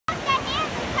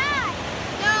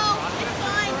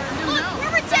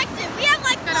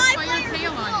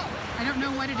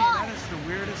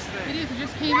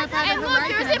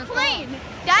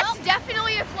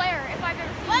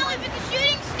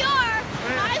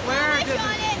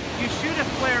You shoot a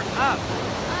flare up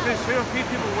to show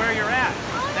people where you're at.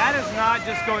 That is not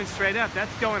just going straight up.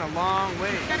 That's going a long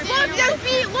way. Look, there's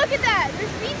bees. Look at that.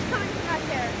 There's bees coming from out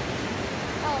there.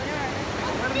 Oh,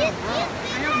 never mind.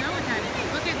 I don't know what that is.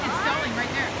 Look, it's stalling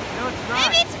right there. No, it's not.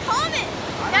 Maybe it's a comet.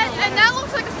 And that looks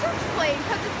like a search plane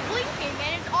because it's blinking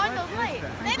and it's on the light.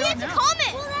 Maybe it's a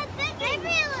comet. Well, that thing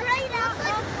is right out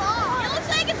like a ball. It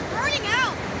looks like it's burning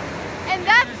out. And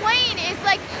that plane is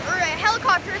like, or a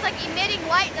helicopter is like emitting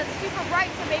light that's super bright,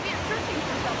 so maybe it's searching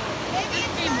for something. Maybe it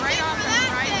came right off the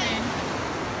horizon.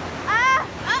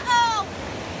 Uh-oh.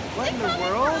 What in the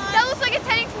world? That looks like it's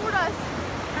heading toward us.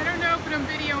 I don't know, but I'm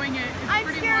videoing it. It's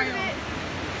pretty scared wild. of it.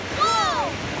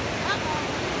 Whoa!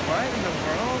 What in the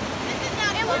world?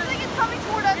 It looks like it's coming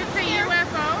toward us. It's a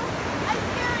UFO? I'm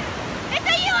scared. It's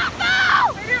a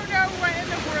UFO! I don't know what in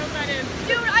the world that is.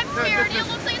 Dude, I'm scared. It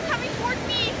looks like it's coming towards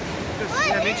me.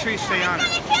 Yeah, make sure you stay on it.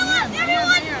 It's gonna kill us!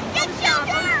 Everyone, get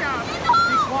shelter!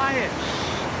 Be quiet.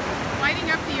 Lighting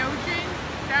up the ocean,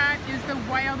 that is the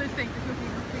wildest thing.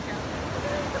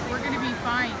 We're gonna be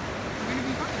fine. We're gonna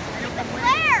be fine. I don't know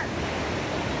where.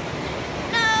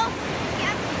 No.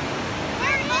 Yeah.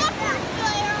 Where is that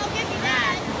flare? I'll give you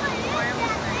that.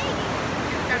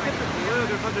 Look at the blue.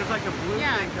 There's like a blue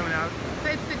thing coming out.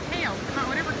 So it's the tail,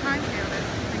 whatever kind tail that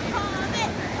is. Comet.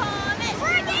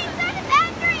 We're inside the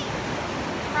factory.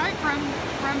 Probably from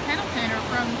Pendleton or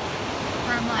from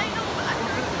I know.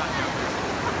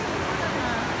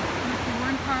 We're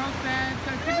in Carlsbad,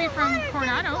 so it could be from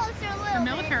Coronado, the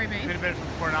military base. Could have been from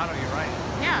Coronado, you're right.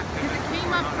 Yeah, because it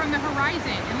came up from the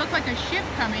horizon. It looked like a ship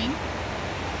coming.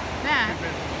 That.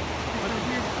 What a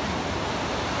weird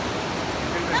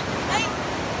thing.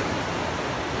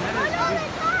 I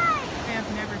have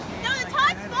never seen it. No, the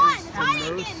tide's fine. The tide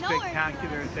ain't Most getting nowhere.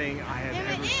 spectacular thing I have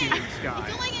ever seen in the sky.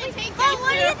 It's only going to take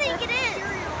what do you think it is?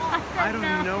 I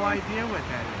have no idea what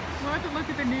that is. We'll have to look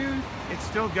at the news. It's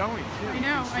still going, too. I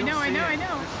know. Everybody,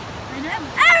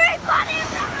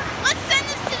 let's send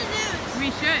this to the news.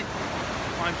 We should.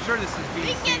 Well, I'm sure this is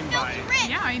being seen by...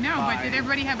 Yeah, I know, but did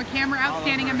everybody have a camera out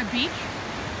standing on the beach?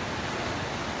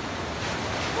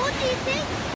 What do you think?